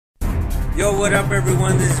Yo, what up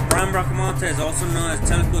everyone, this is Brian Bracamontes, also known as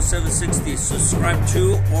Teleco760. Subscribe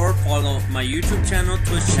to or follow my YouTube channel,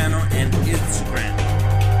 Twitch channel, and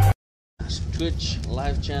Instagram. Twitch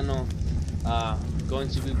live channel, going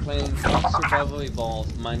to be playing Survival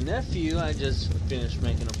Evolved. My nephew, I just finished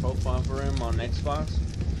making a profile for him on Xbox,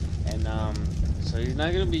 and so he's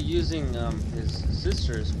not going to be using his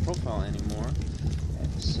sister's profile anymore.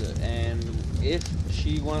 And if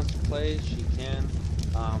she wants to play, she can.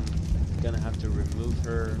 Gonna have to remove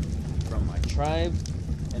her from my tribe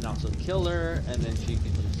and also kill her, and then she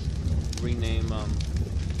can just rename,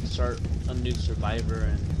 start a new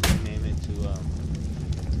survivor and rename it to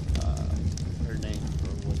her name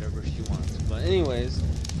or whatever she wants. But anyways,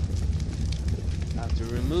 I have to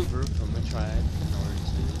remove her from the tribe in order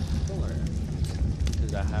to kill her,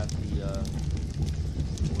 because I have the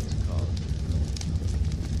what's it called,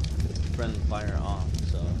 friendly fire off.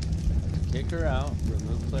 So kick her out,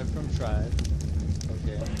 remove player from tribe,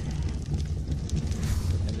 okay,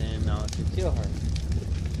 and then now to kill her.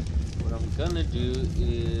 What I'm gonna do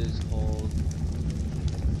is hold,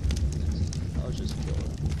 I'll just kill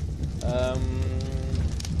her.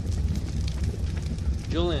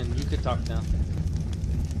 Julian, you could talk now.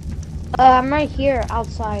 I'm right here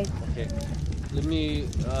outside. Okay, let me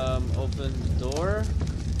open the door.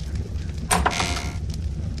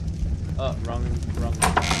 Oh, wrong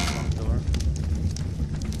door.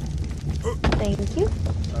 Thank you.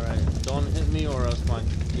 Alright, don't hit me or else my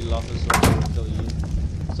kill officer will kill you.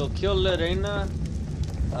 So kill Lorena,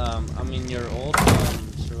 I mean your old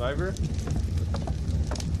survivor.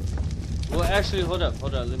 Well, actually, hold up,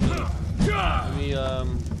 let me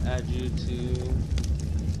add you to,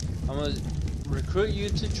 I'm gonna recruit you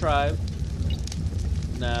to tribe.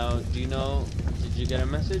 Now, do you know, did you get a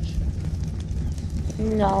message?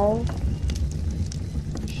 No.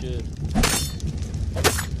 You should.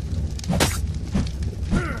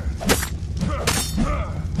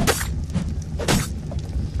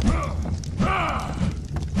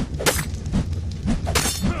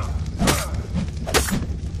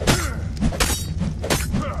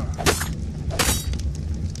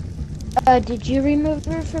 Did you remove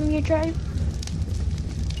her from your tribe?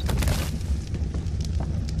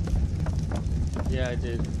 Yeah, I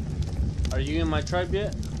did. Are you in my tribe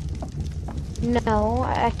yet? No,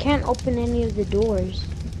 I can't open any of the doors.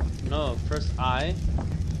 No, press I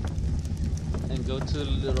and go to the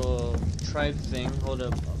little tribe thing. Hold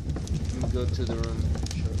up. Let me go to the room.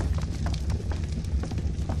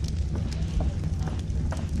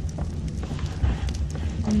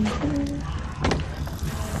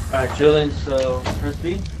 Alright, Julian, so press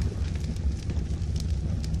B.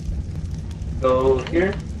 Go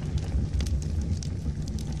here.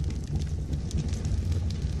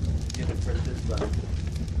 You can press this button.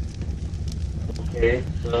 Okay,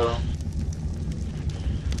 so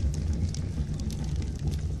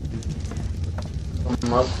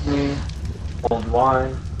come up to me, hold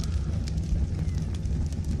Y.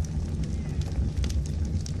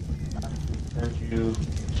 Send you.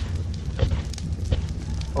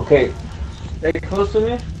 Okay, stay close to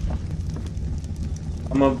me.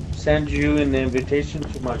 I'm gonna send you an invitation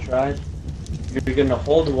to my tribe. You're gonna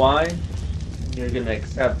hold Y and you're gonna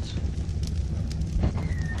accept.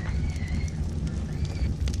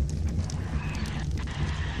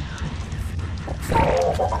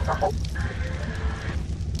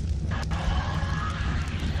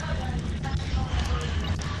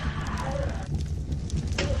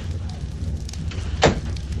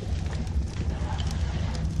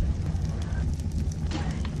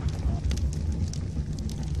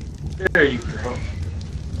 There you go.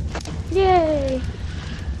 Yay!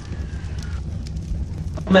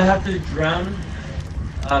 I'm gonna have to drown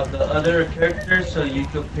the other characters so you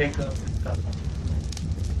can pick up stuff.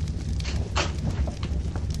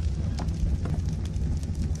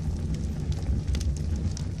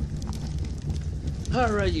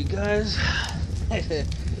 Alright, you guys.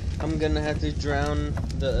 I'm gonna have to drown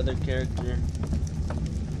the other character.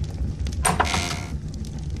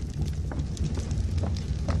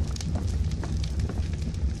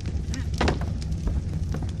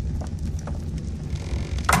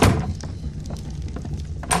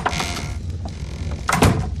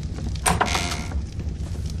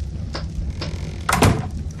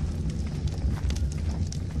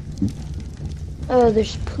 Oh,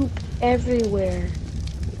 there's poop everywhere.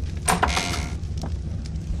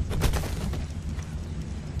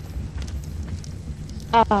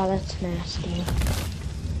 Ah, that's nasty.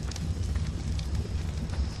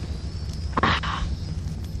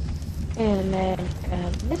 And then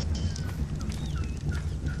grab this.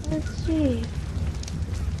 Let's see.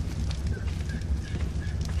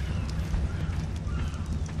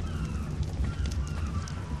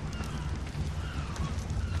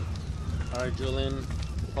 Alright, Julian,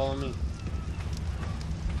 follow me.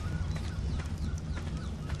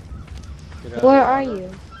 Where are you?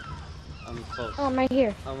 I'm close. Oh, I'm right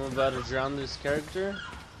here. I'm about to drown this character.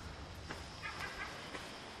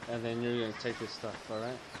 And then you're gonna take his stuff,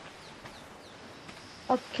 alright?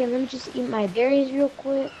 Okay, let me just eat my berries real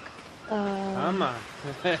quick. Come on.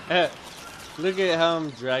 Look at how I'm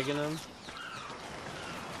dragging him.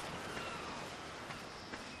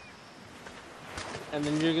 And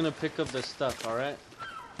then you're gonna pick up the stuff, alright?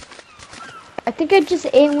 I think I just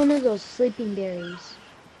ate one of those sleeping berries.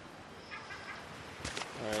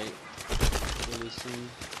 Alright. Releasing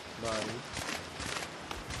body.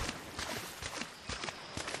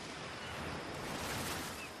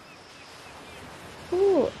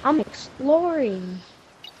 Ooh, I'm exploring.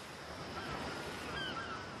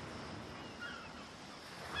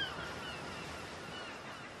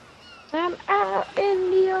 I'm out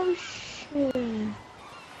in the ocean.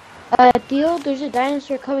 Theo, there's a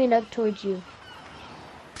dinosaur coming up towards you.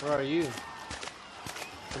 Where are you?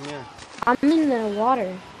 Come here. I'm in the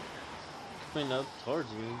water. Coming up towards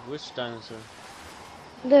me. Which dinosaur?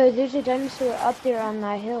 There's a dinosaur up there on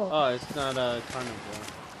that hill. Oh, it's not a carnivore.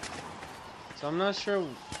 So I'm not sure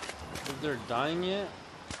if they're dying yet.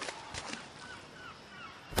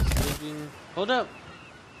 Sleeping. Hold up!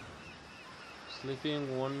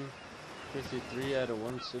 Sleeping 153 out of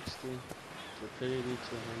 160. Rapidity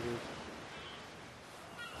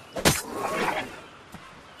 200.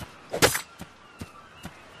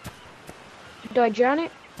 Do I drown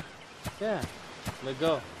it? Yeah. Let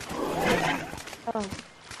go. Oh.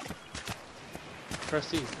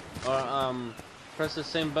 Press E. Or, press the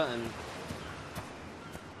same button.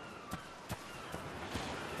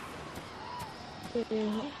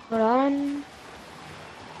 Hold on.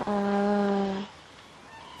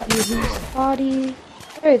 Release body.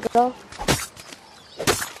 There you go.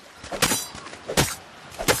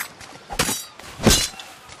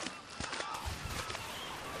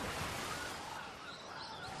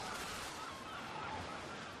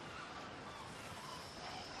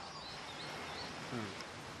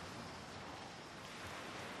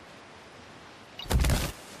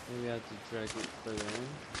 Maybe I have to drag it further in.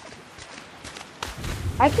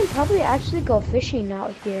 I can probably actually go fishing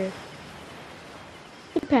out here.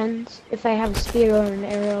 Depends if I have a spear or an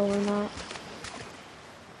arrow or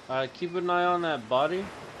not. Keep an eye on that body.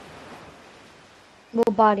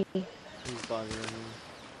 What body? His body right here.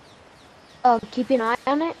 Oh, keep an eye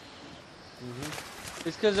on it?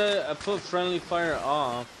 It's because I put friendly fire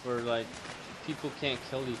off for like people can't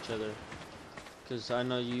kill each other. Because I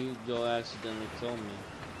know you'll accidentally kill me.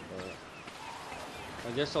 But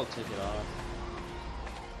I guess I'll take it off.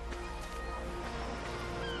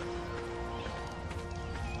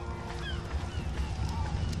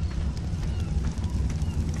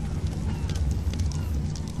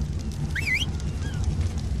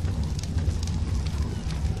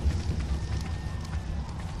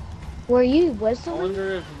 Were you I whistling?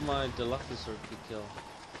 wonder if my Dilophosaur could kill.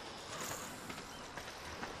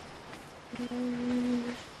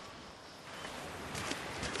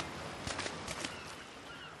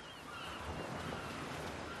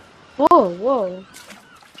 Whoa, whoa.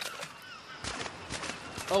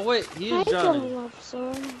 Oh wait, he is I drowning. don't love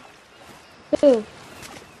so. Who?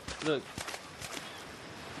 Look,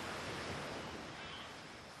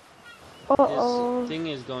 Uh-oh. his thing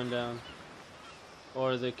is going down.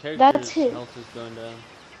 Or the That's character's it. health is going down.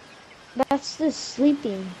 That's the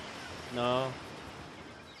sleeping. No.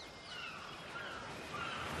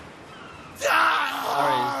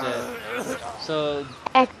 Alright, he's dead. So,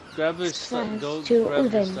 grab his stuff. Go to grab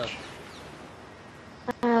his avenge. stuff.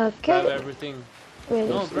 Okay. Grab everything. Wait,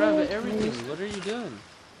 No, grab wait, everything. wait. What are you doing?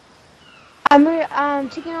 I'm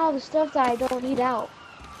taking all the stuff that I don't need out.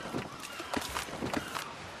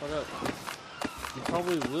 Hold up. You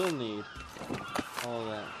probably will need all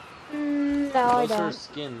that. No, I Those are don't.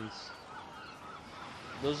 skins.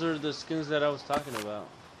 Those are the skins that I was talking about.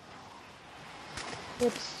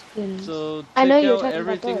 What skins? So I know take you were out talking about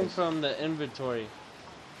everything those. from the inventory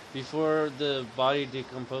before the body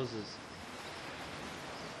decomposes.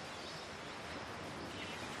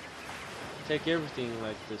 Take everything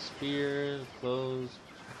like the spear, clothes,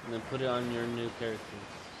 and then put it on your new character.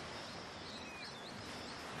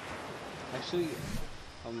 Actually,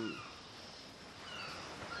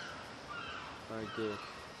 alright, good.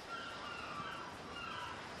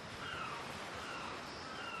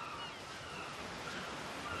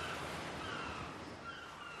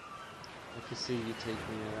 I can see you taking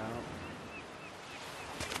it out.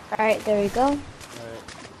 Alright, there we go. Alright.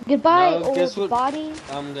 Goodbye, Now, guess old what body.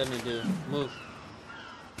 I'm gonna do? Move.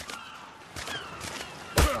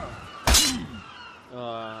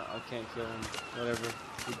 I can't kill him. Whatever.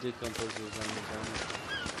 He decomposes on his own.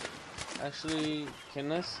 Actually,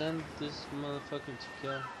 can I send this motherfucker to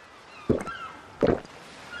kill?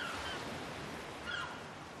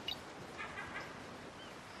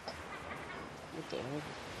 What the heck?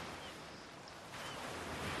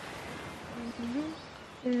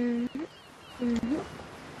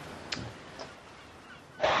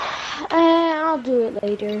 I'll do it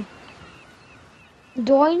later.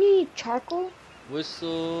 Do I need charcoal?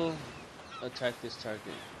 Whistle. Attack this target.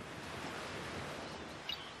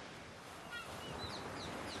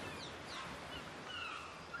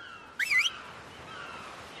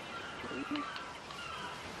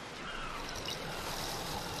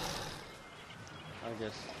 I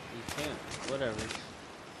guess you can't. Whatever.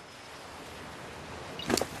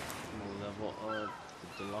 We'll level up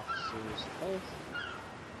the Deluxe's health.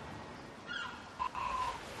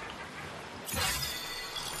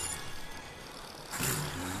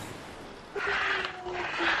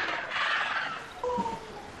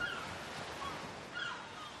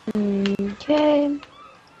 Okay.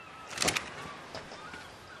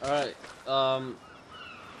 Alright,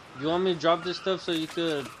 you want me to drop this stuff so you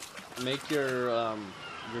could make your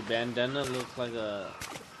bandana look like a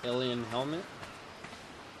alien helmet?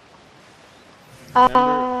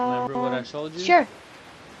 Remember what I showed you? Sure.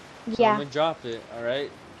 So Yeah. I'm gonna drop it,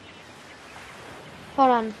 alright? Hold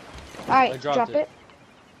on. Alright, drop it.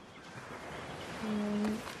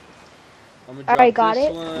 I'm gonna drop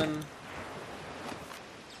this one.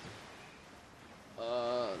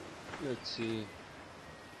 Let's see.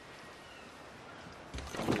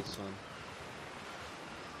 This one.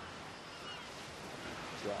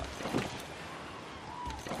 Drop.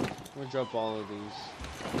 I'm gonna drop all of these.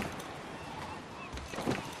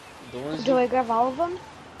 The ones Do I grab all of them?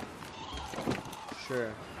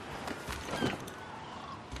 Sure.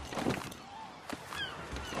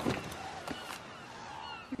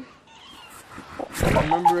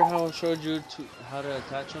 Remember how I showed you how to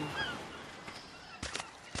attach them?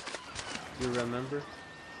 Do you remember?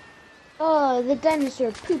 Oh, the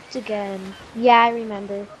dinosaur pooped again. Yeah, I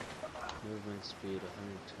remember. Movement speed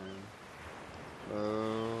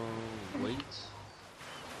 110. Weight.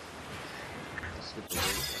 Let's get the weight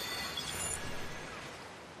up.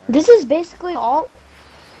 This is basically all.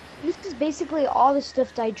 This is basically all the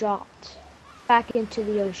stuff I dropped back into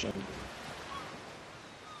the ocean.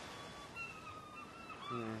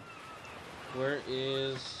 Where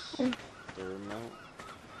is the remote?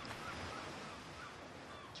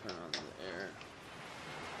 Turn on the air.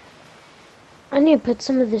 I need to put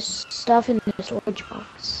some of this stuff in the storage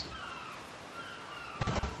box.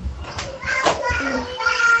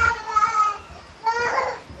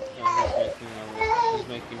 He's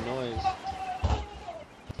making noise.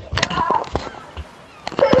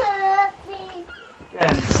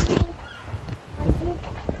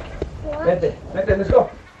 Vente, let's go.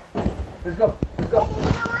 Let's go. Let's go.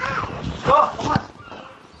 Let's go. Come on.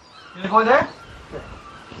 You gonna go in there?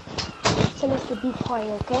 So let's be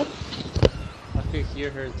quiet, okay? I could hear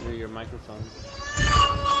her through your microphone.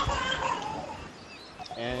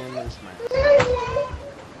 And there's mine.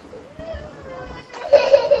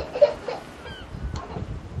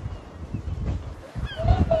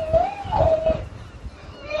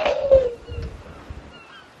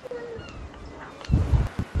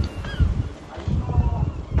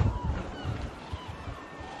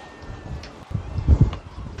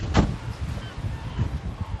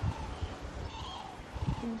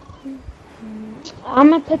 I'm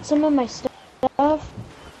gonna put some of my stuff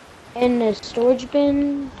in the storage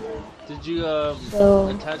bin. Did you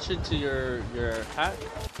attach it to your hat?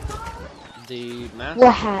 The mask?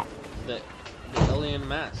 What hat? The alien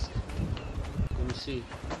mask. Let me see.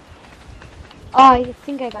 Oh, I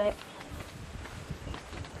think I got it.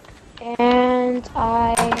 And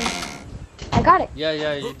I got it.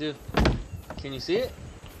 Yeah, you do. Can you see it?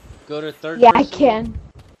 Go to third Yeah, person. I can.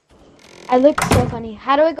 I look so funny.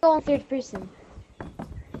 How do I go in third person?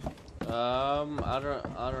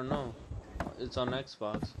 I don't know. It's on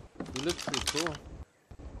Xbox. You look pretty cool.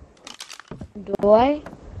 Do I?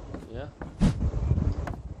 Yeah.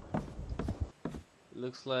 It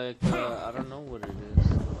looks like I don't know what it is.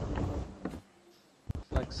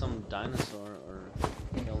 It's like some dinosaur or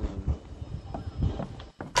alien.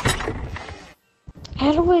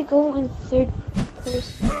 How do I go in third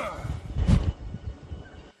person?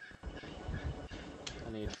 I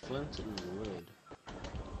need flint and wood.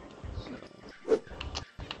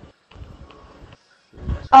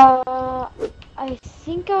 I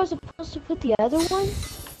think I was supposed to put the other one?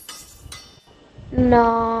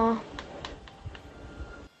 No.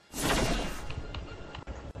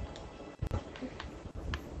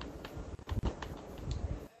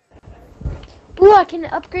 I can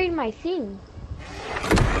upgrade my thing.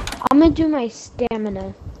 I'm gonna do my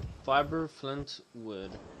stamina. Fiber, flint,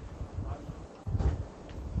 wood.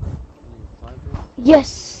 Fiber.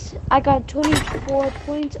 Yes, I got 24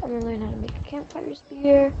 points. I'm gonna learn how to make a campfire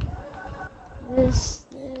spear. This.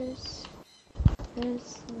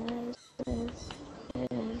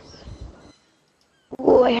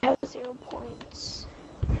 Oh, I have 0 points.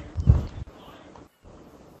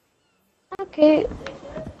 Okay.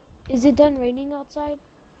 Is it done raining outside?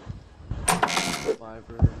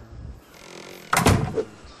 Fiber.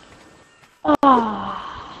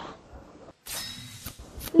 Ah.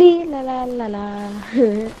 Lee la la la la. I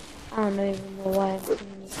don't even know why I'm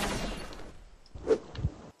doing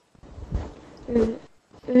that.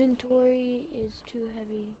 Inventory is too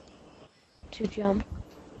heavy to jump.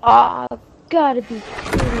 Ah, gotta be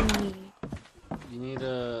kidding me.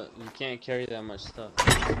 You can't carry that much stuff.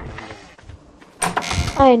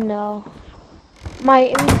 I know. My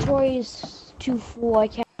inventory is too full. I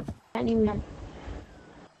can't even.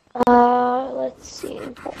 Let's see.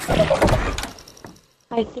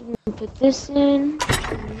 I think I'll put this in,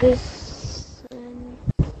 this in,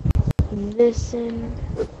 this in.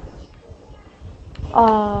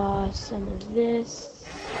 Some of this.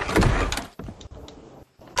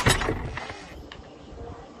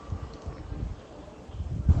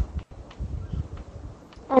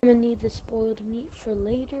 I'm gonna need the spoiled meat for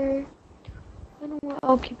later. I don't want.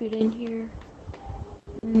 I'll keep it in here.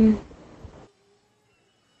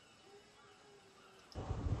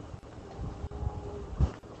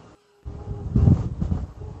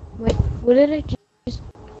 Wait, what did I just?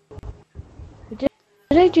 Did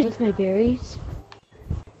I just with my berries?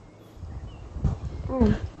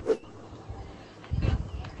 Oh.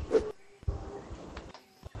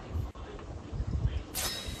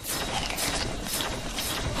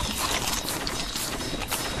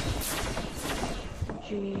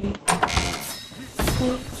 Gee.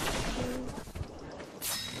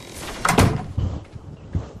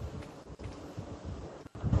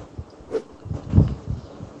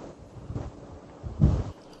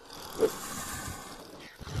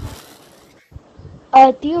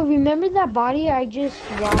 Theo, remember that body I just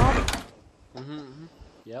robbed?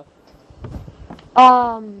 Yep.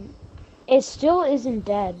 It still isn't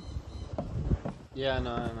dead. Yeah, I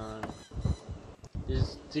know.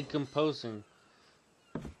 It's decomposing.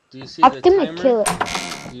 Do you see I'm the gonna timer? kill it.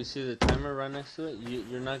 Do you see the timer right next to it?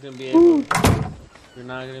 You're not gonna be able. You're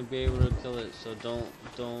not gonna be able to kill it. So don't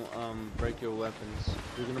break your weapons.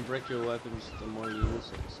 You're gonna break your weapons the more you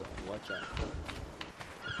use it. So watch out.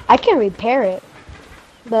 I can repair it.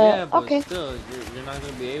 But, yeah, but okay. still, you're not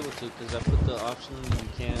gonna be able to because I put the option you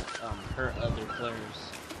can't hurt other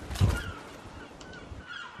players.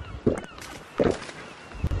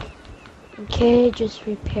 Okay, just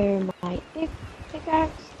repair my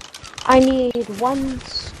pickaxe. I need 1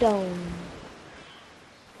 stone.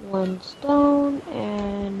 1 stone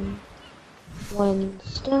and 1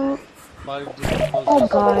 stone. Body decomposes Oh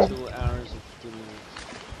god. in 2 hours and 50 minutes.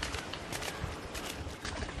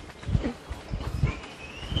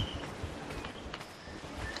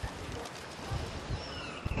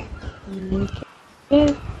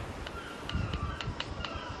 Okay.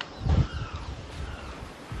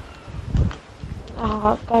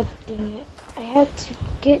 Oh, god dang it. I had to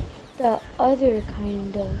get the other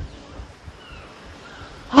kind of.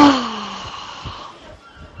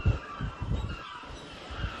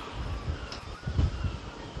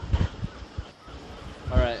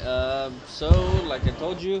 Alright, so, like I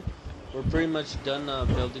told you, we're pretty much done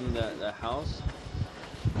building the house.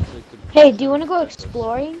 So hey, do you want to go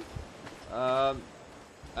exploring? I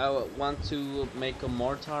want to make a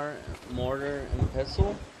mortar and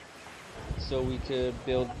pestle, so we could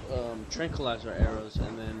build tranquilizer arrows,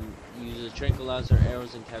 and then use the tranquilizer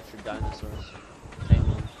arrows and capture dinosaurs. Tame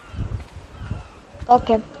them.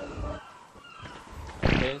 Okay.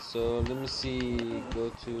 Okay, so let me see.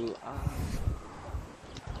 Go to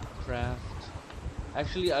craft.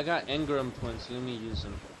 Actually, I got engram points. Let me use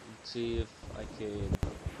them. Let's see if I can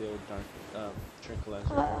build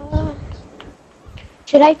tranquilizer arrows.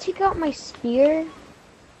 Should I take out my spear?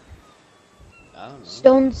 I don't know.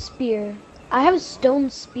 Stone spear. I have a stone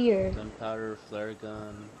spear. Gunpowder, flare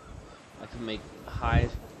gun. I can make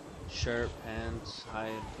hide shirt, pants,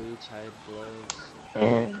 hide boots, hide gloves.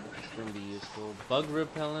 It's gonna be useful. Bug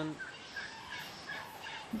repellent.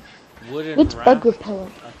 Wooden What's raft. bug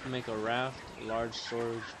repellent? I can make a raft, large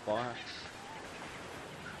storage box.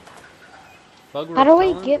 Bug How do I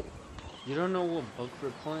repellent? get? You don't know what bug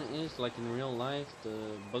repellent is? Like in real life,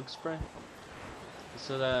 the bug spray?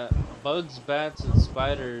 So that bugs, bats, and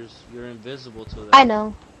spiders, you're invisible to them. I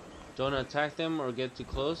know. Don't attack them or get too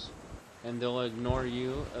close, and they'll ignore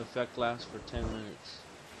you. Effect lasts for 10 minutes.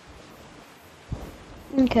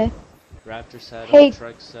 Okay. Raptor saddle, Hey.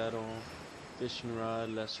 trek saddle, fishing rod,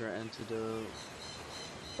 lesser antidote.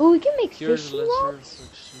 Oh, we can make Cures fishing lesser rods?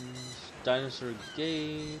 afflictions. Dinosaur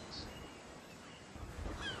gate.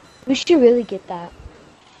 We should really get that.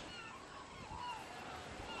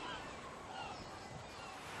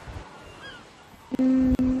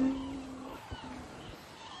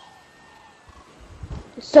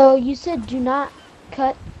 So you said do not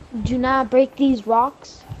break these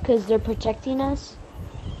rocks because they're protecting us.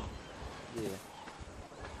 Yeah.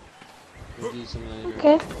 We'll do some later.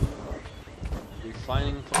 Okay.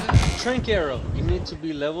 Refining Trank arrow. You need to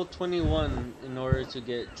be level 21 in order to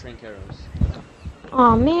get trank arrows.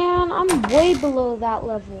 Oh man, I'm way below that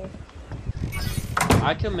level.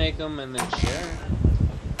 I can make them and then share.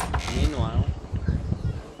 Meanwhile.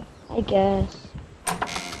 I guess.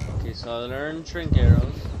 Okay, so I learned trank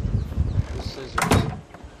arrows. With scissors.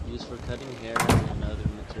 Used for cutting hair and other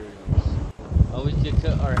materials. Oh, we can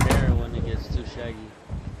cut our hair when it gets too shaggy.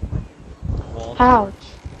 Wall How? torch.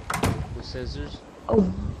 With scissors. Oh.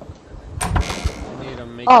 I need to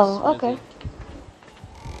make a smithy. Okay.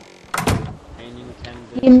 Painting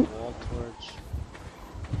canvas, wall torch.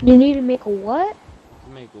 You need to make a what? You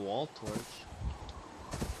can make a wall torch.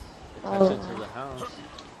 Attach it to the house.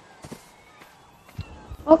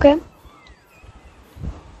 Okay.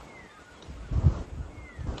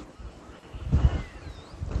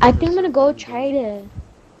 I think I'm gonna go try to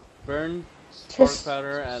burn spark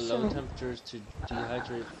powder at low temperatures to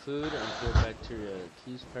dehydrate food and kill bacteria.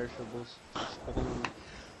 Keeps perishables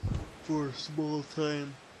for a small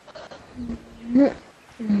time.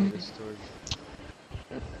 Storage.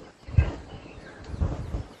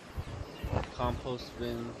 Compost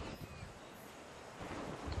bin.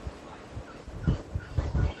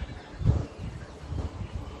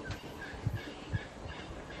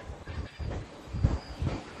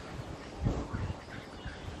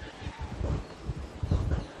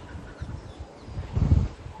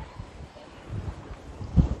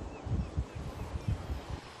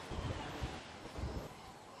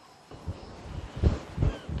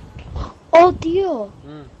 Oh, deal.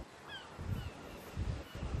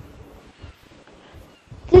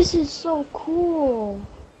 This is so cool.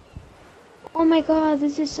 Oh my god,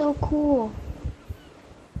 this is so cool.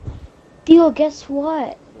 Deal, guess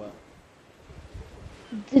what? What?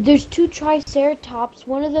 There's two triceratops.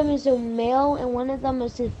 One of them is a male and one of them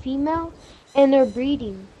is a female, and they're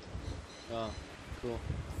breeding. Oh, cool.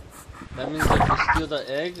 That means if you steal the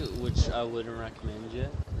egg, which I wouldn't recommend yet,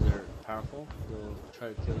 because they're powerful, they'll try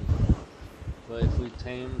to kill you. But if we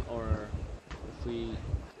tame or if we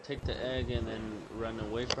take the egg and then run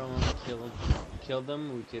away from them, kill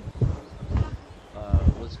them, we could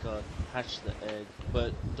what's it called, hatch the egg.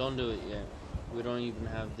 But don't do it yet. We don't even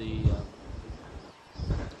have the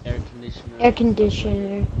air conditioner. Air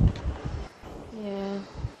conditioner. Yeah.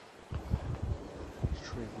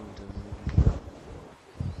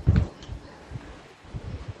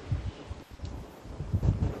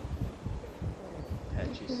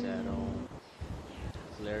 Apache saddle.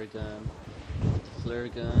 Flare gun. With the flare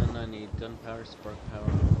gun, I need gunpowder, spark power,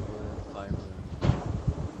 wood, fiber.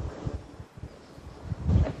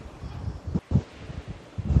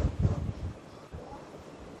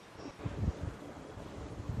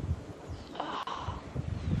 I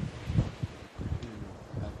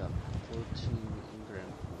got 14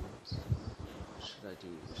 engram points. What should I do?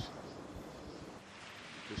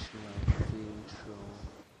 Fishing rod,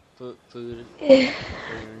 food, food for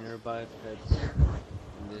your nearby pets.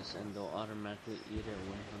 This and they'll automatically eat it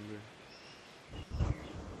when hungry.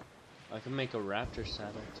 I can make a raptor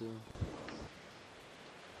saddle too.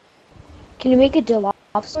 Can you make a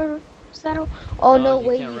dilophosaurus saddle? Oh no, you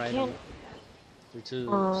wait, can't you ride can't. them. They're too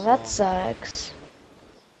Oh, small. that sucks.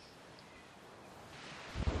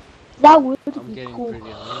 That would I'm be getting cool.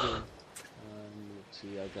 pretty hungry. Let's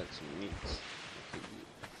see, I got some meat.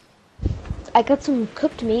 I got some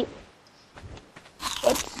cooked meat.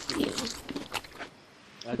 Let's see.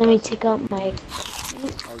 Let me take out my.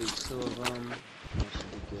 I'll eat 2 of them. That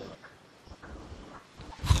should be good.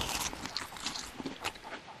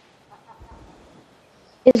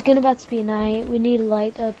 It's gonna about to be night. We need to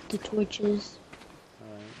light up the torches.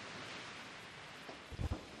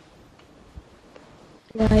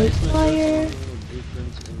 Alright. Light fire.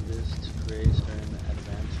 Blueprints in this to create certain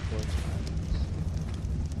advanced forge items.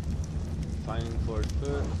 Finding forged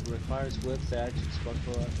food requires wood, thatch, and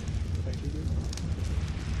sparkle.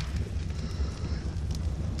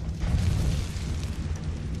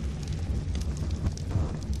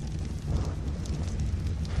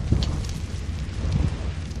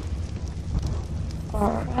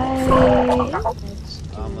 Let's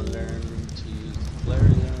I'm gonna do... learn to use the flare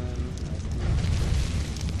gun.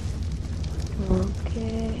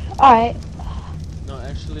 Okay. Alright. No,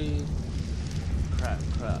 actually, crap.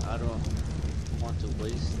 I don't want to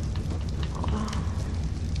waste.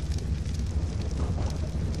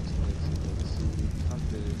 Let's see.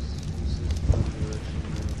 Compass. Uses one direction.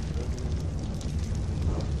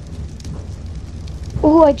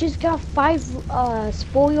 Oh, I just got 5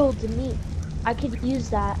 spoiled meat. I could use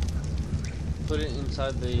that. Put it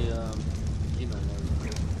inside the, you know,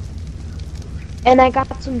 And I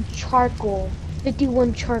got some charcoal.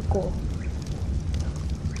 51 charcoal.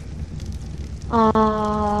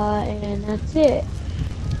 And that's it.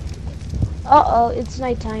 Uh-oh, it's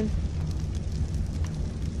nighttime.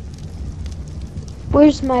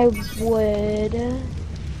 Where's my wood?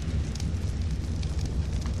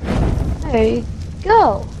 There you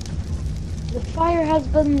go. The fire has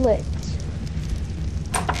been lit.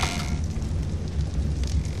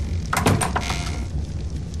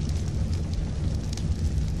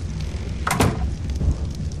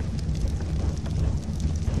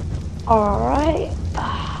 Alright.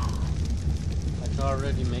 I can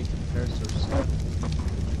already make a parasaur.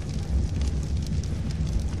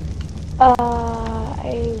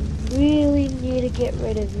 I really need to get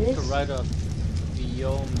rid of You this. could write a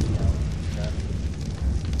Biomio.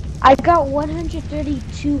 I got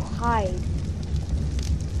 132 hide.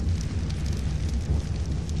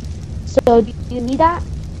 So, do you need that?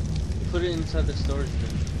 Put it inside the storage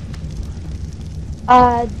bin.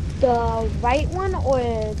 The right one or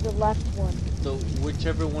the left one? So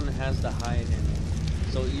whichever one has the hide in it.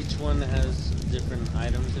 So each one has different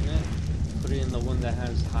items in it. Put it in the one that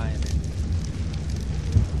has hide in it.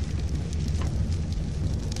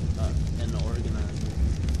 And organize it.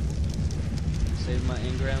 Save my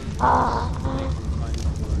engram. Find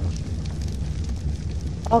storage.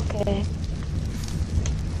 Okay.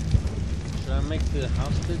 Should I make the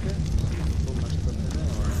house bigger? Put my stuff in it,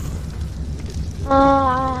 or?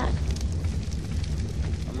 I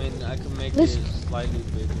mean, I can make it slightly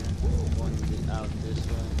bigger, going out this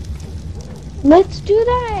way. Let's do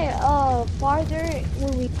that farther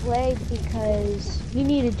when we play because you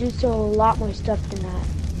need to do a lot more stuff than that.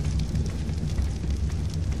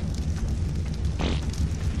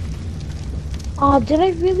 Did I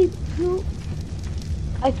really poop?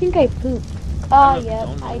 I think I pooped. Oh, yeah,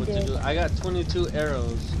 I did. I got 22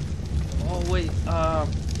 arrows. Oh, wait, I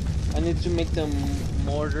need to make them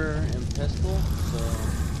mortar and pestle, so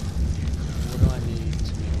what do I need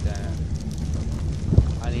to make that?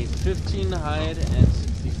 I need 15 hide and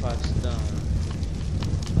 65 stone.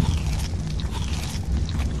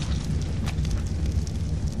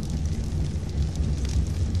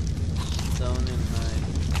 Stone and hide.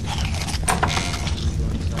 Go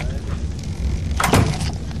inside.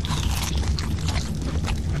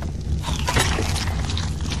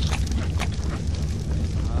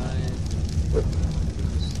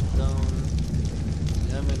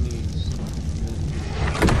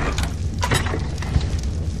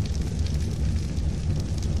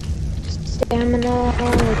 Stamina,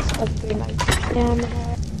 let's upgrade my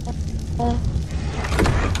stamina.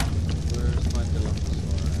 Where's my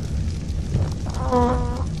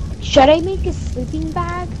Dilophosaur? Should I make a sleeping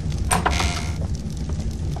bag?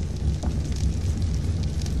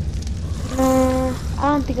 I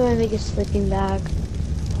don't think I'm gonna make a sleeping bag.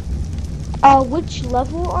 Which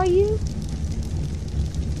level are you?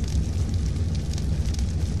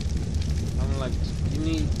 I'm like, you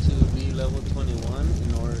need to be level 21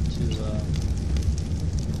 in order to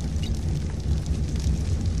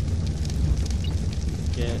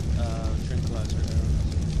get tranquilizer arrows.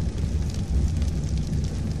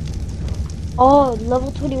 Oh,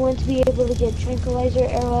 level 21 to be able to get tranquilizer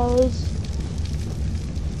arrows.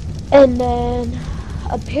 And then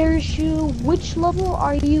a parachute. Which level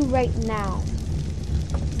are you right now?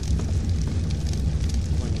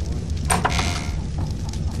 21.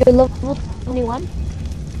 You're level 21?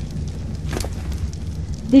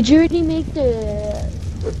 Did you already make the...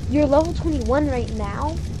 You're level 21 right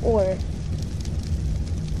now? Or... Need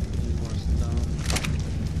more stone.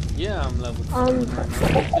 Yeah, I'm level 21 right now.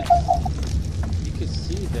 You could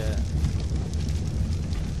see that.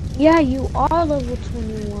 Yeah, you are level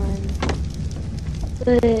 21.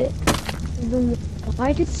 But... then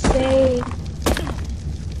why did it say...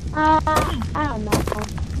 I don't know.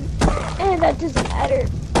 And that doesn't matter.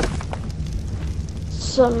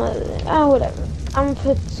 Some of it, whatever. I'm gonna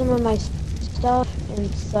put some of my stuff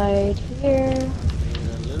inside here. Need a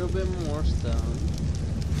little bit more stone.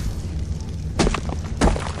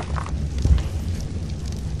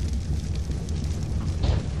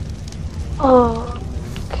 Oh,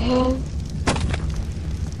 Okay.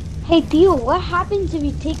 Hey Theo, what happens if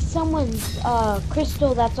you take someone's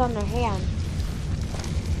crystal that's on their hand?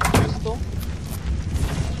 Crystal?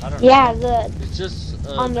 I don't Yeah, know. the It's just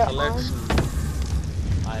a on their collection arm.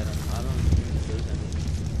 item. I don't think there's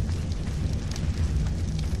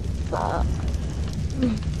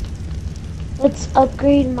any. Let's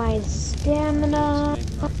upgrade my stamina.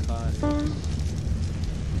 Let's make narcotics.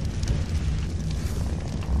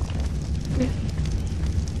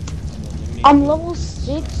 I'm level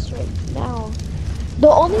 6 right now. The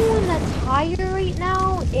only one that's higher right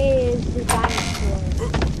now is the dinosaur.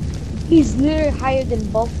 He's literally higher than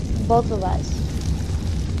both of us.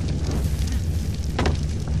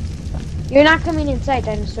 You're not coming inside,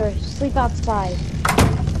 dinosaur. Sleep outside.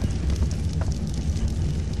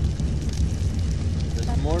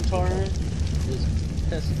 There's mortar. There's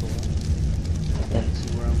pestle. Let's see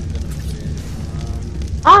where I'm gonna put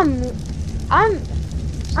it.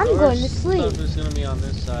 I'm going to sleep. Stuff is gonna be on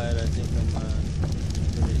this side. I think I'm gonna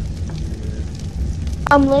put it here.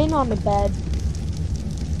 I'm laying on the bed.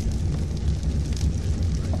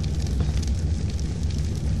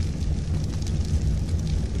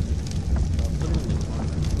 I'll put it in the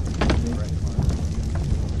corner. The right corner.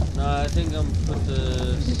 No, I think I'm gonna put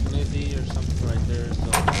the smithy or something right there. So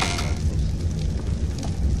I'm not supposed to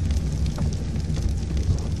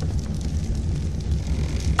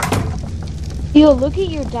Yo, look at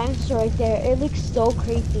your dinosaur right there. It looks so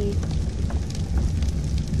creepy.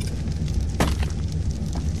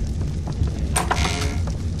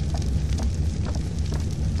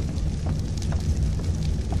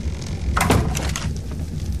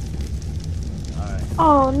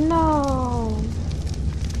 Oh no.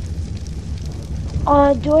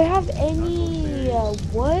 Do I have any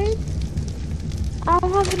wood? I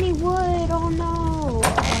don't have any wood. Oh no.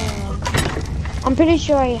 I'm pretty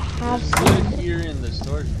sure I have some. Wood here in the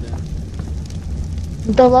storage bin.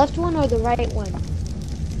 The left one or the right one?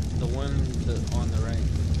 The one on the right.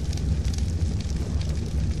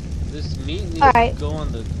 This meat needs to go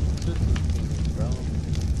on the cooking thing, bro.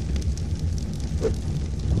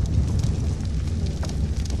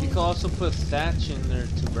 You can also put thatch in there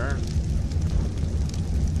to burn.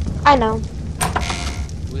 I know.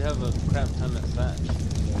 We have a crap ton of thatch. So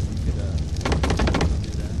we could do that.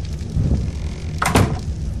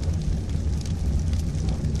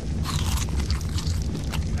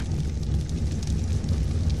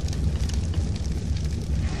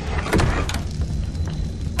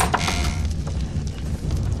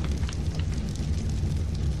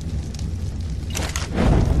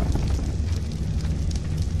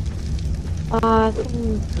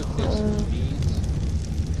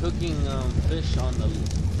 Cooking fish on the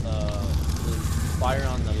fire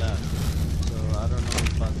on the left. So I don't know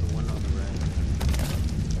about the one on the right.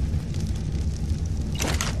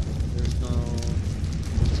 There's no.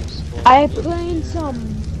 I put in some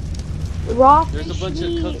raw fish. There's a bunch of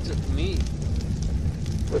cooked meat.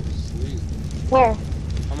 Sweet. Where?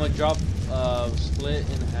 I'm gonna drop split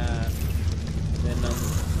in half. Then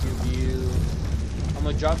give you. I'm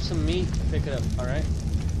gonna drop some meat. Pick it up. All right.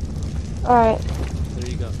 All right. There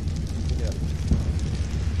you go. Pick it up.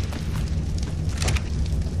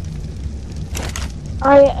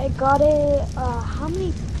 I got it. How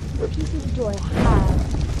many pieces do I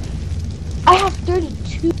have? I have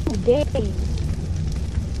 32 days.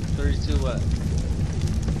 32 what?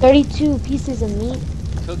 32 pieces of meat.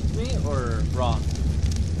 Cooked meat or raw?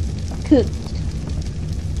 Cooked.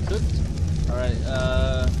 Cooked? Alright,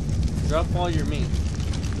 drop all your meat.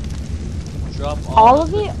 Drop all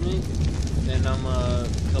of it? Meat. Then I'm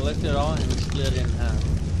collect it all and split it in half.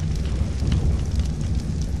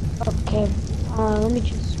 Okay. Let me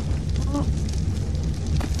just. Alright.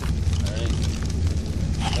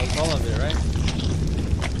 That's all of it, right?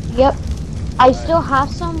 Yep. I still have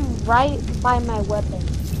some right by my weapon.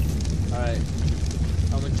 Alright.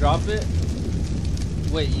 I'm gonna drop it.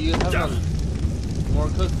 Wait, you have more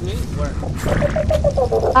cooked meat? Where?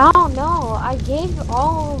 I don't know. I gave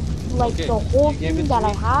all like the whole thing that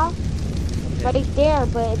I have right there,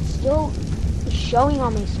 but it's still showing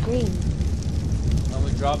on my screen. I'm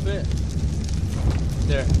gonna drop it.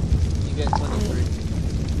 There. You get 23.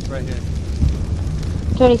 It's right here.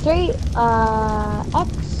 23.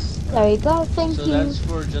 X. There you go. Thank you. So that's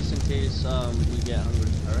for just in case we get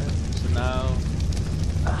hungry. Alright. So now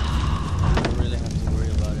I don't really have to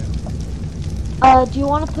worry about it. Do you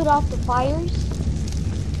want to put off the fires?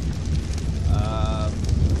 Nah.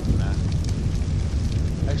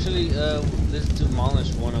 Actually, let's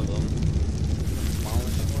demolish one of them.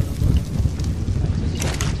 Demolish one of them. Active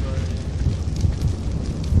inventory.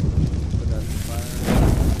 Put out the fire.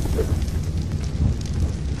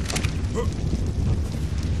 Demolish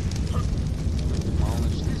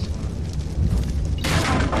this one.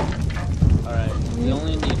 Alright, we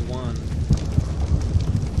only need one.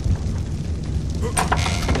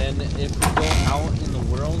 Then if we go out in the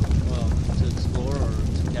world, well, to explore or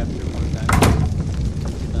to capture more diamonds,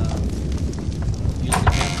 we can use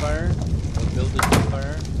the campfire or build a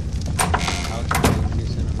campfire outside in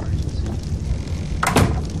case of an emergency.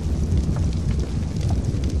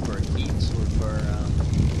 For heat or for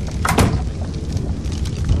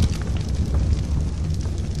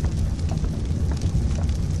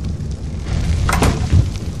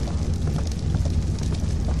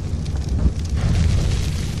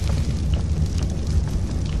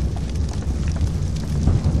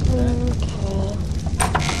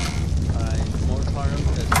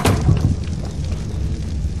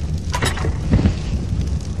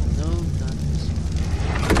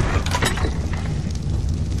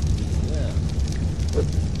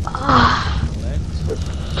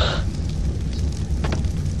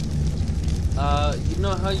you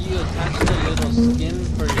know how you attach the little skin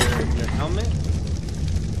for your helmet?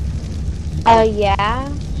 Yeah.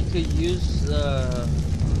 You could use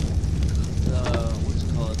what's it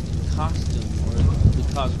called, costume or the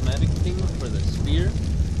cosmetic thing for the spear,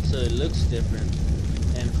 so it looks different.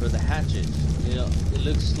 And for the hatchet, you know, it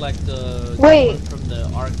looks like the one from the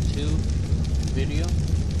Arc 2 video,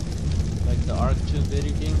 like the Arc 2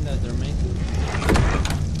 video game that they're making.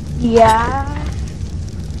 Yeah.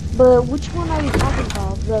 But which one are you talking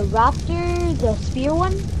about? The raptor, the spear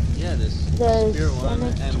one? Yeah, the spear one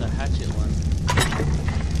and the hatchet one.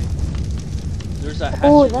 There's a hatchet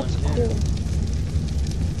one. Oh, that's cool.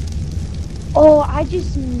 Oh, I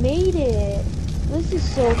just made it. This is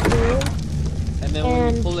so cool. And then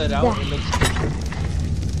when you pull it out, it looks different.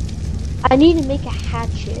 I need to make a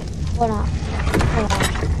hatchet. Hold on. Hold on.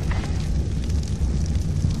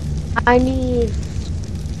 I need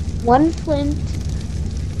 1 flint,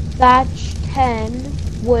 thatch 10,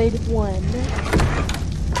 wood 1.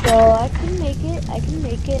 So I can make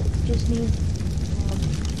it. Just need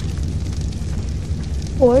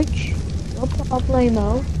torch. No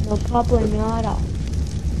problemo. No problemo at all.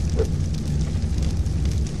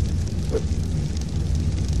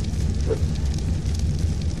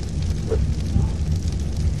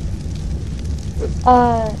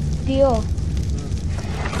 Deal.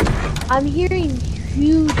 I'm hearing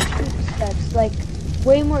huge footsteps, like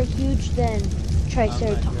way more huge than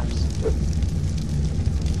Triceratops.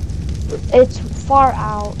 It's far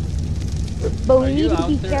out, but we need to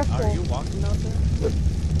be careful. Are you walking out there?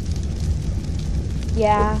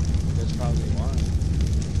 Yeah. That's probably why.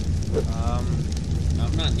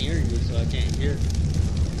 I'm not near you, so I can't hear.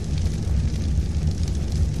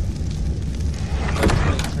 Let's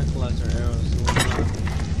make tranquilizer arrows so we're gonna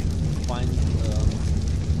find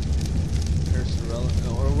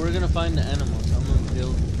or we're gonna find the animals. I'm gonna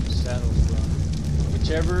build saddles for them.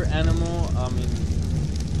 Whichever animal,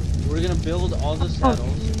 we're gonna build all the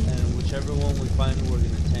saddles, and whichever one we find, we're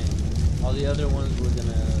gonna tame. All the other ones we're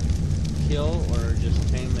gonna kill or just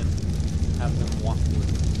tame and have them walk with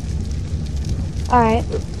us. Alright.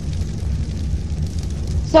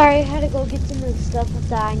 Sorry, I had to go get some of the stuff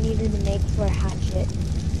that I needed to make for a hatchet.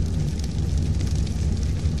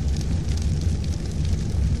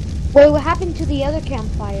 Wait, what happened to the other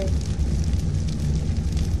campfire?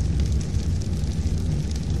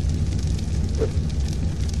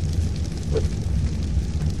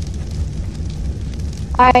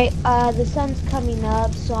 Alright, the sun's coming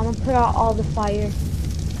up, so I'm gonna put out all the fire.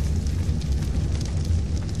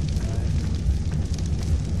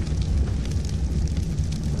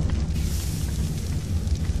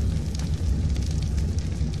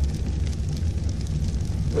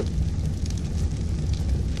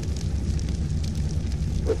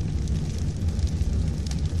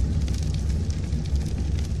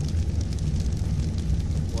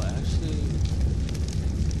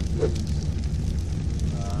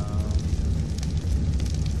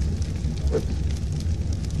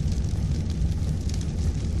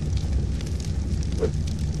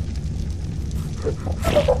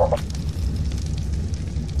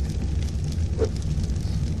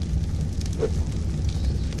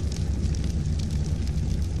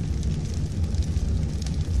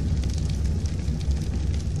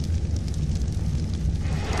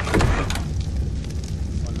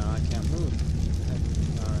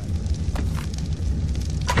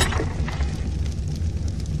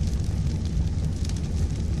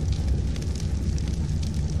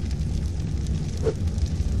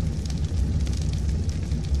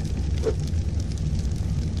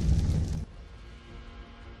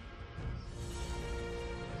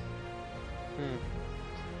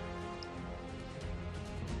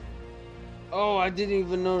 Oh, I didn't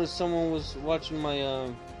even notice someone was watching my,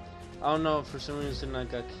 I don't know, for some reason I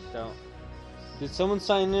got kicked out. Did someone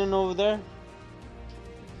sign in over there?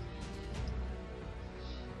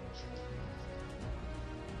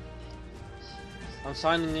 I'm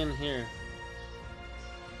signing in here.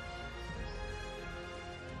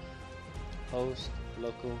 Host,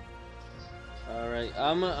 local. Alright,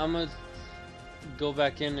 I'm gonna go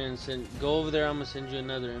back in and go over there. I'm gonna send you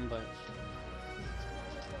another invite.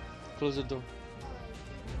 Close the door.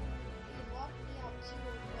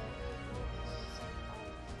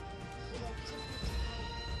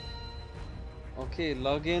 Okay,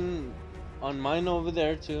 log in on mine over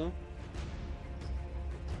there too.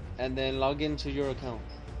 And then log into your account.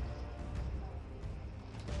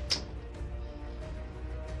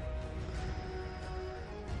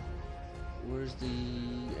 Where's the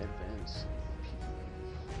advanced people?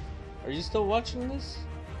 Are you still watching this?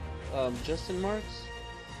 Justin Marks?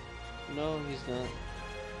 No, he's not.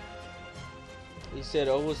 He said,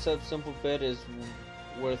 "Oh, what's up? Simple bet is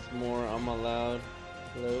worth more. I'm allowed."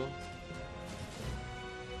 Hello.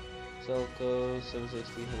 Selco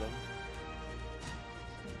 760. Hello.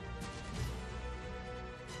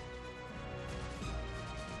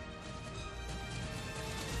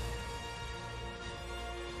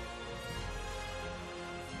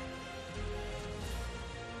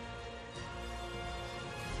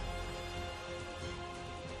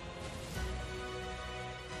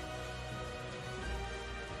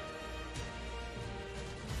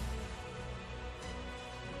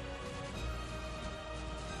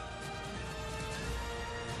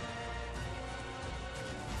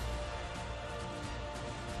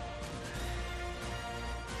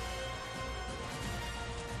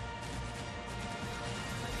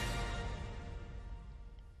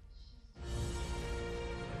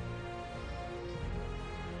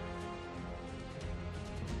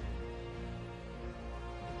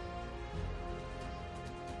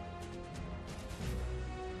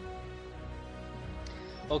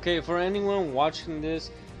 Okay, for anyone watching this,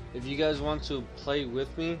 if you guys want to play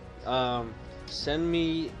with me, send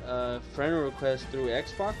me a friend request through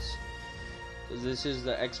Xbox. This is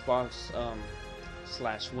the Xbox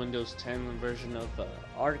 / Windows 10 version of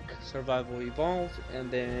Ark Survival Evolved, and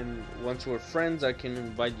then once we're friends, I can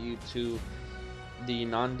invite you to the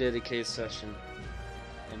non-dedicated session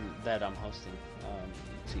and that I'm hosting.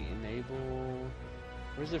 To enable,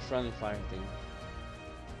 where's the friendly fire thing?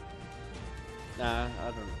 Nah,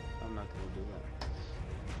 I'm not gonna do that.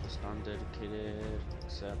 It's non-dedicated,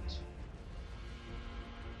 accept.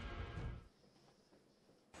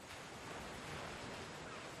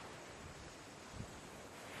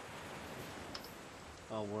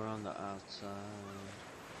 Oh, we're on the outside.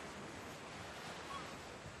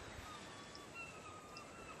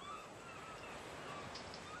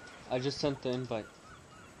 I just sent the invite.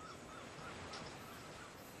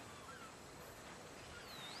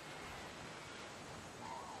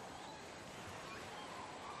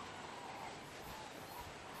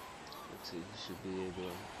 Let's see, you should be able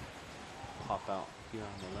to pop out here on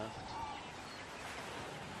the left.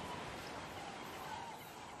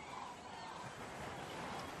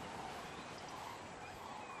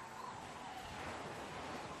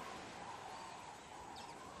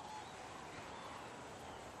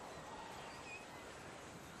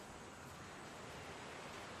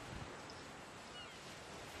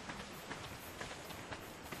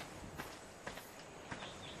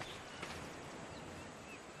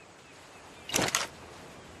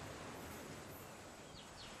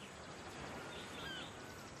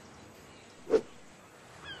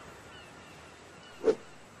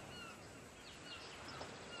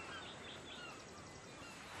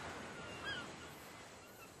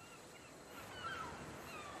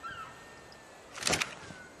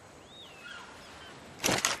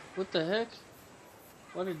 What the heck?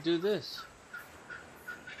 Why did it do this?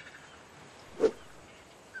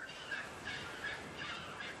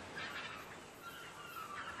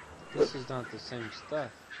 This is not the same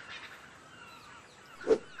stuff.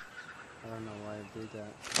 I don't know why I did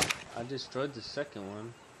that. I destroyed the second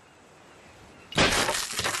one.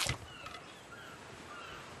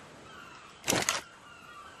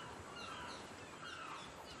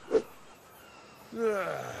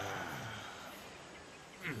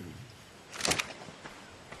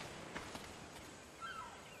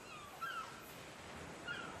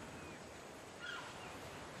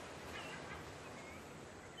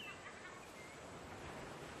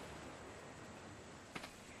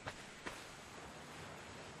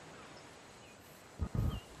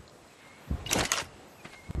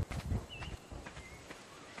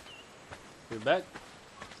 You're back.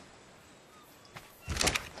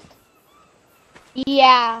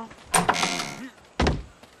 Yeah.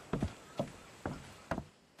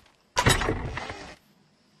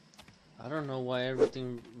 I don't know why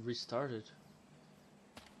everything restarted.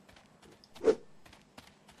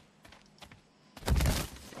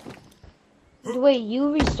 Wait,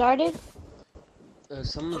 you restarted?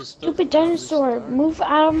 Some of the stuff Stupid got dinosaur, restarted. move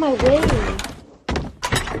out of my way.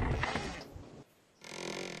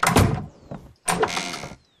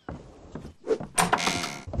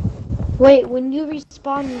 Wait, when you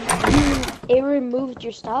respawn, it removed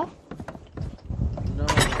your stuff? No,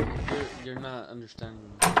 you're not understanding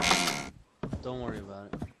me. Don't worry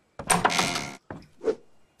about it.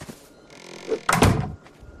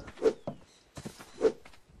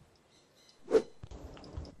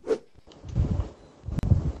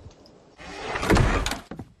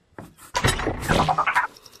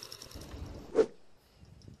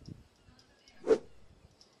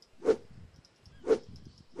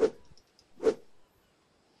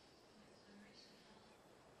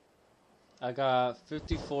 I got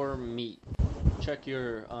 54 meat. Check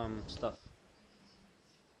your stuff.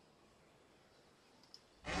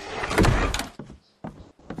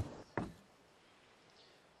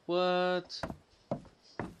 What?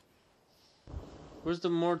 Where's the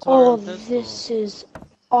mortar Oh, and pestle? this is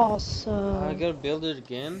awesome. I gotta build it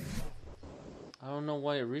again. I don't know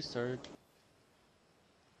why it restarted.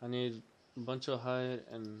 I need a bunch of hide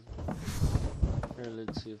and here,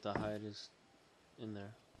 let's see if the hide is in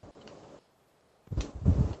there.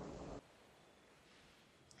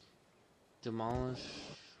 Demolish.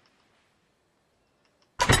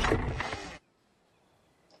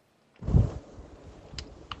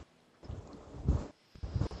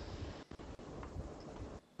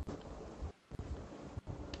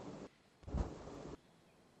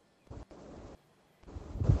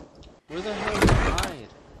 Where the hell is the hide?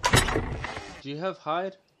 Do you have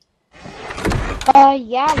hide?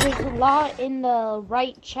 Yeah, there's a lot in the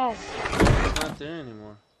right chest. No, it's not there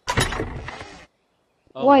anymore.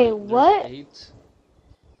 Oh, Wait, there's what? 8.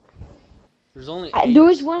 There's only 8.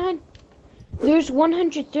 There's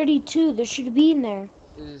 132. There should be in there.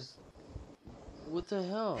 What the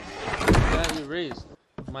hell? Got erased.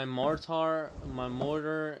 My mortar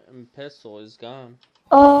and pestle is gone.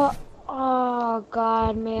 Oh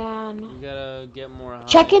god, man. You gotta get more hide.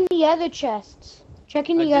 Check in the other chests. Check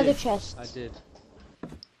in the other chests. I did.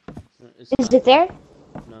 Is it there?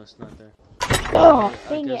 No, it's not there. Oh,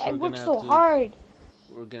 dang it. I worked so hard.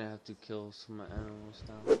 We're gonna have to kill some animals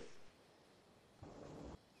now.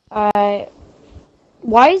 Alright.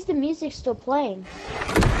 Why is the music still playing?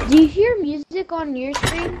 Do you hear music on your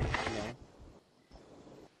screen? No.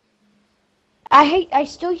 I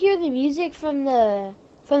still hear the music from the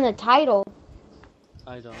title.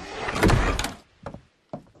 I don't.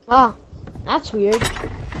 Ah, that's weird.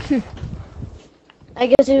 I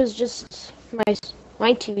guess it was just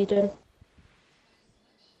my TV then.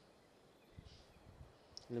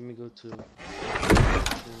 Let me go to.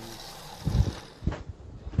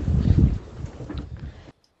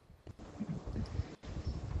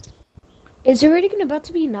 Is it already about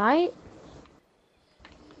to be night?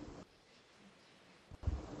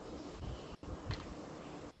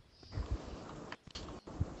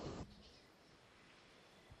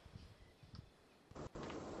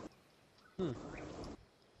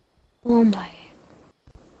 Oh my.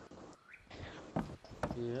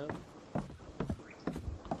 Yep.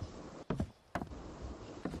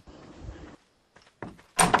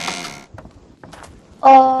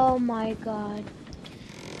 Oh my god.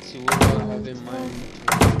 Let's see what I have in mind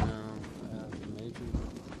now. Maybe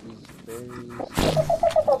these berries.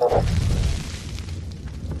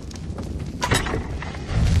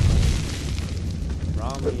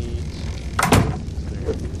 Raw meat.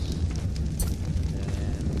 Berries.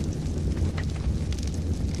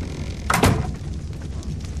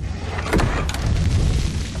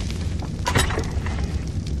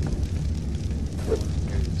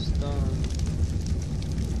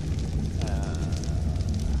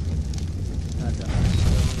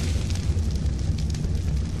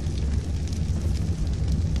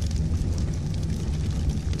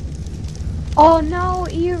 Oh no,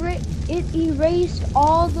 it erased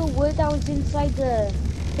all the wood that was inside the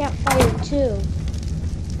campfire too.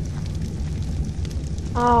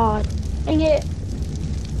 Aw, dang it.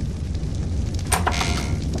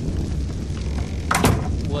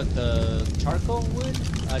 What, the charcoal wood?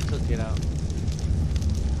 I took it out.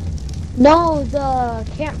 No, the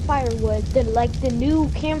campfire wood, the new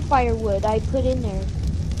campfire wood I put in there.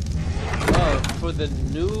 Oh, for the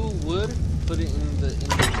new wood, put it in the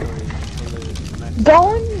inventory.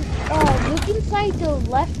 Go and look inside the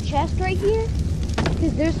left chest right here,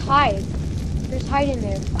 because there's hide. Just hide in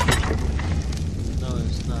there. No,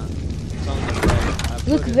 it's not. It's on the right. I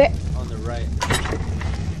Look put it on the right.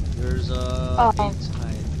 There's a 8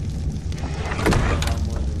 hide. A lot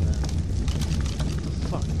more than that. What the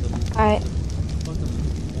fuck? Alright. The fucking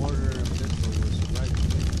mortar and pistol was right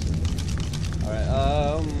there. Alright,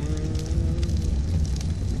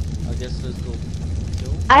 I guess let's go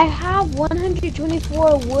kill. I have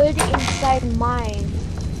 124 wood inside mine.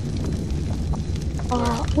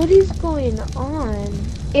 What is going on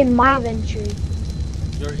in my inventory?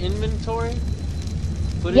 Your inventory?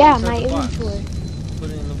 Put it Yeah, inside my the box. inventory. Put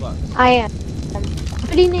it in the box. I am. I'm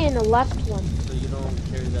putting it in the left one. So you don't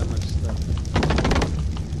carry that much stuff.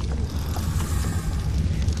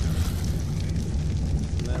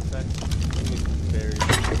 Matter of fact, let me bury it. I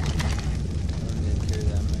don't need to carry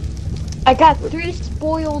that many. I got 3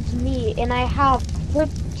 spoiled meat, and I have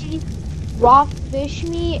 50 raw fish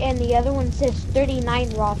meat, and the other one says 39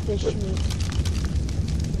 raw fish meat.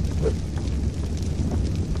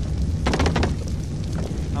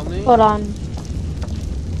 How many? Hold on.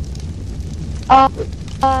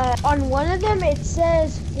 On one of them it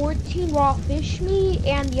says 14 raw fish meat,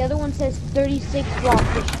 and the other one says 36 raw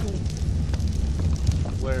fish meat.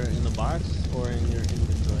 Where, in the box or in your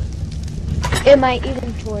inventory? In my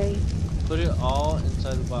inventory. Put it all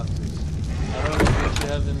inside the boxes. I don't know what you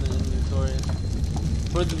have in the inventory.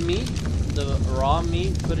 For the meat, the raw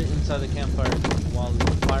meat, put it inside the campfire while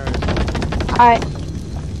the fire is on. Alright.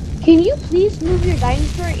 Can you please move your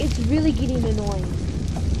dinosaur? It's really getting annoying.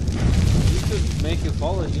 You could make it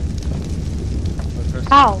follow you. Or press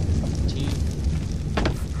How? T.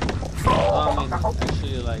 I mean,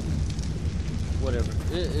 actually, like, whatever.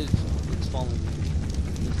 It's following you.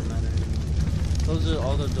 Doesn't matter anymore. Close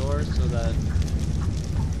all the doors so that,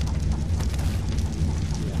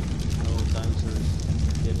 yeah, no dinosaurs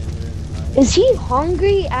get in there and hide. Is he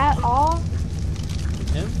hungry at all?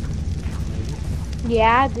 Him? Maybe.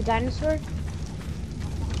 Yeah, the dinosaur.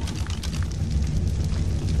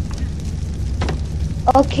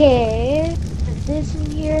 Okay, put this in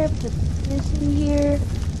here, put this in here,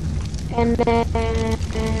 and then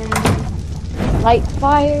light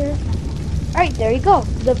fire. Alright, there you go.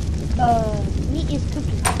 The meat is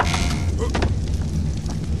cooking.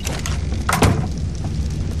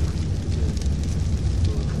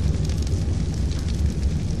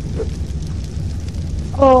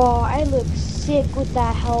 Oh, I look sick with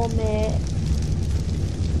that helmet.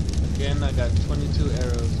 Again, I got 22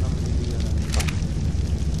 arrows. How many do you have?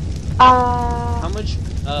 How much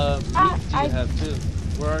meat do you have too?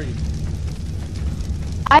 Where are you?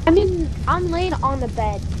 I'm laying on the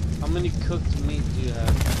bed. How many cooked meat do you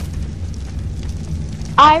have?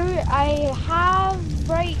 I have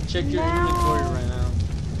right Check your now. inventory right now.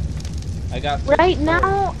 I got 54. Right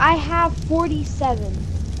now, I have 47.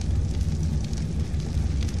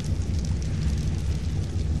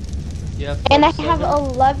 You have And I 47 have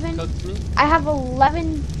 11. cooked meat? I have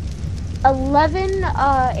 11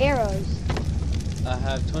 arrows. I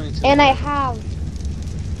have 22. And I arrows. have.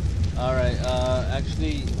 Alright,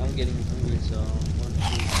 actually, I'm getting hungry, so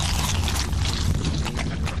 1, 2,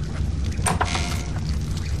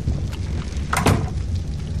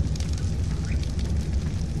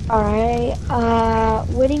 Alright,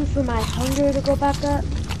 waiting for my hunger to go back up.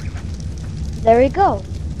 There we go.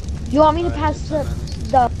 You want me to pass do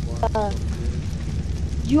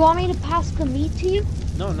you want me to pass the meat to you?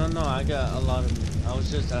 No, I got a lot of meat. I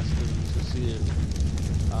was just asking to see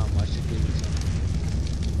if I should give you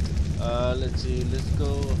some. Let's see, let's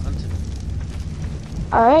go hunting.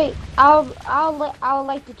 Alright, I'll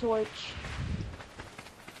light the torch.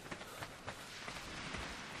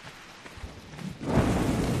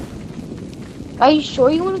 Are you sure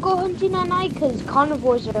you want to go hunting at night? Because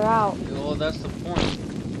carnivores are out. Well, that's the point.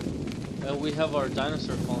 We have our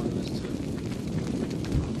dinosaur following us too.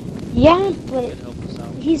 Yeah, It but could help us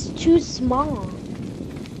out. he's too small.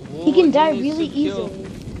 Well, He can die needs really to kill easily.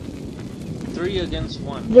 3 against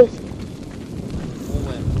 1. This. We'll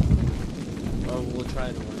win. Or we'll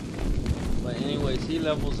try to win. But anyways, he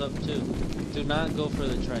levels up too. Do not go for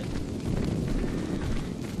the trike.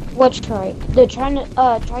 What trike? They're trying to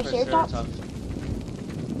Triceratops?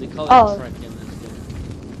 They call Oh. it trike in this game.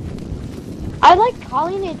 I like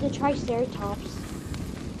calling it the Triceratops.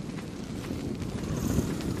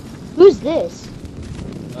 Who's this?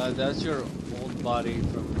 That's your old body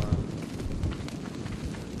from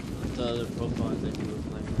the other profile that you were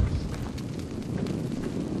playing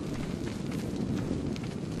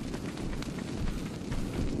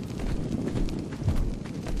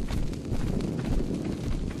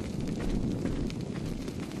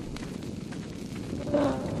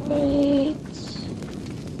Wait.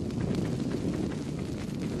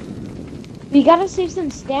 We gotta save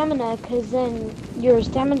some stamina, cause then your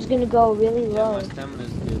stamina's gonna go really Yeah, low. my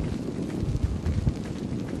stamina's good.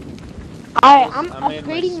 I'm I made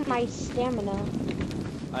upgrading my stamina.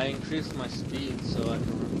 I increased my speed so I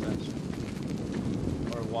can run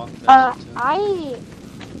faster. Or walk faster too.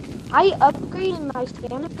 I upgraded my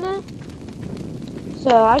stamina,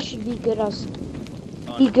 so I should be good as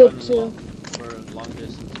be good too. For long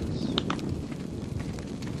distances.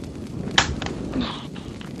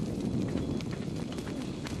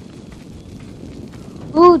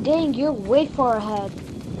 Ooh, dang, you're way far ahead.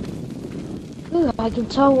 Ooh, I can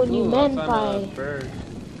tell what you meant I by. found a bird.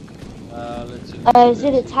 Let's see. Is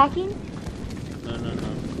it attacking? No.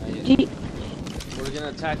 We're gonna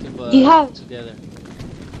attack it, but Do you have together.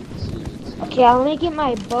 Let's see. Okay, I'm gonna get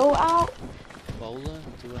my bow out. Bola?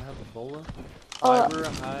 Do I have a bola? Uh, Fiber,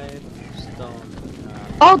 hide, stone.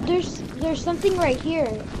 Oh, there's something right here.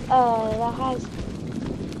 That has.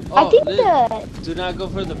 I think Do not go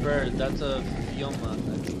for the bird. That's a fioma.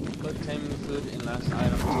 Put taming food in last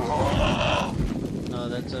item. No,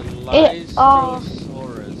 that's a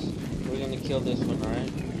Lystrosaurus. We're gonna kill this one,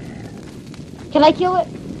 alright? Can I kill it?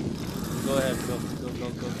 Go ahead, go.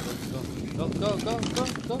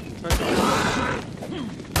 Try to kill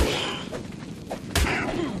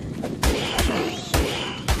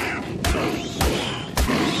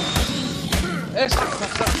it.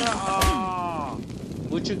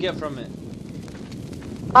 What'd you get from it?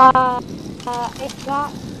 I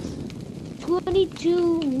got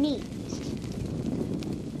 22 meat.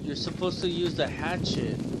 You're supposed to use the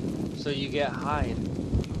hatchet so you get hide.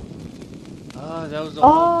 Oh, that was the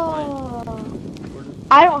whole point.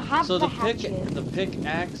 I don't have so the hatchet. The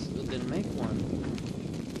pickaxe didn't make one.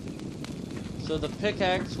 So the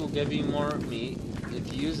pickaxe will give you more meat.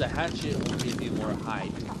 If you use the hatchet, it will give you more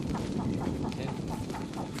hide. Okay.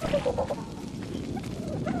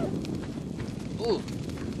 Ooh,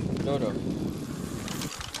 dodo.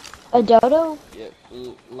 A dodo? Yeah.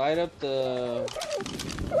 Light up the.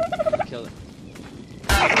 Kill it.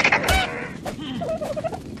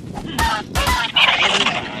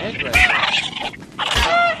 Egg right there.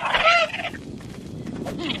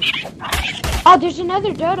 Oh, there's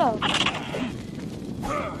another dodo.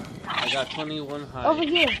 I got 21 hide. Over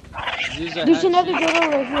here. There's another dodo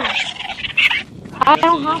right here. I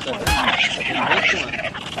don't have one.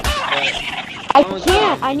 I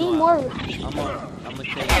can't. I need more. I'm gonna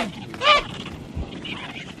kill you.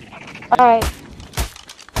 Alright.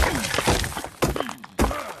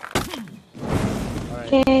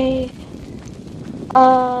 Okay.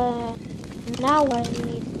 Now what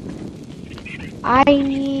I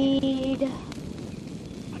need.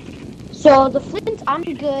 So the flint I'm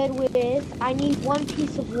good with. I need one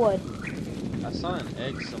piece of wood. I saw an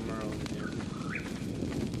egg somewhere over here.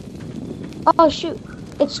 Oh shoot.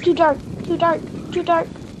 It's too dark. Too dark. Too dark.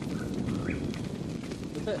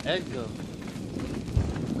 Where'd the egg go?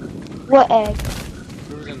 What egg?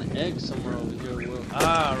 There was an egg somewhere over here.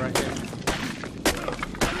 Right here.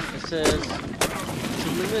 It says,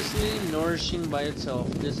 tremendously nourishing by itself,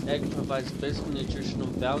 this egg provides basic nutritional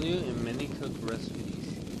value in many cooked recipes.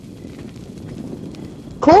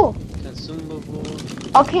 Cool. Consumable.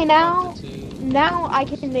 Okay, now quantity. now I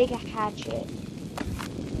can make a hatchet.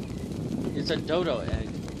 It's a dodo egg.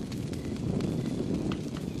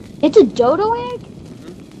 It's a dodo egg?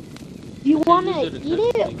 Mm-hmm. Do you want to use it to eat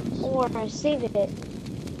cook it things. or save it?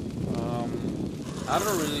 I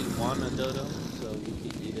don't really want a dodo, so we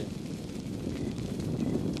can eat it.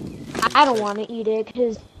 I don't want to eat it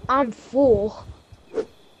because I'm full.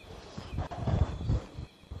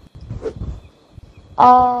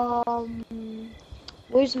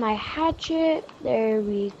 Where's my hatchet? There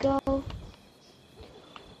we go.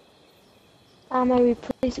 I'm gonna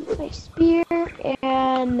replace it with my spear,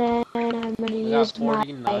 and then I'm gonna use my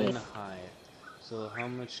 49 hide. So how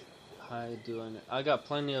much hide do I need? I got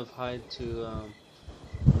plenty of hide to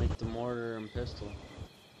make the mortar and pistol.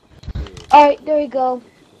 Alright, there we go.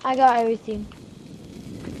 I got everything.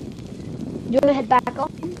 You wanna head back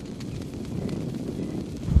on?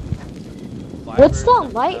 What's the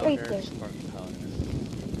light right there?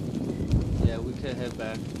 Yeah, we could head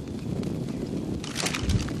back.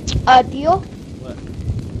 Deal? What?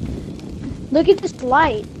 Look at this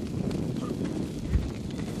light.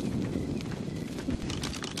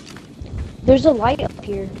 There's a light up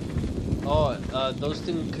here. Oh, those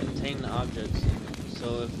things contain objects in it.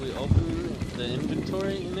 So if we open the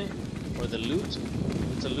inventory in it, or the loot,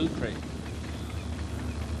 it's a loot crate.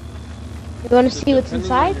 You want to see what's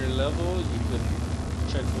inside? Depending on your level, you could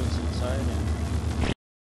check what's inside.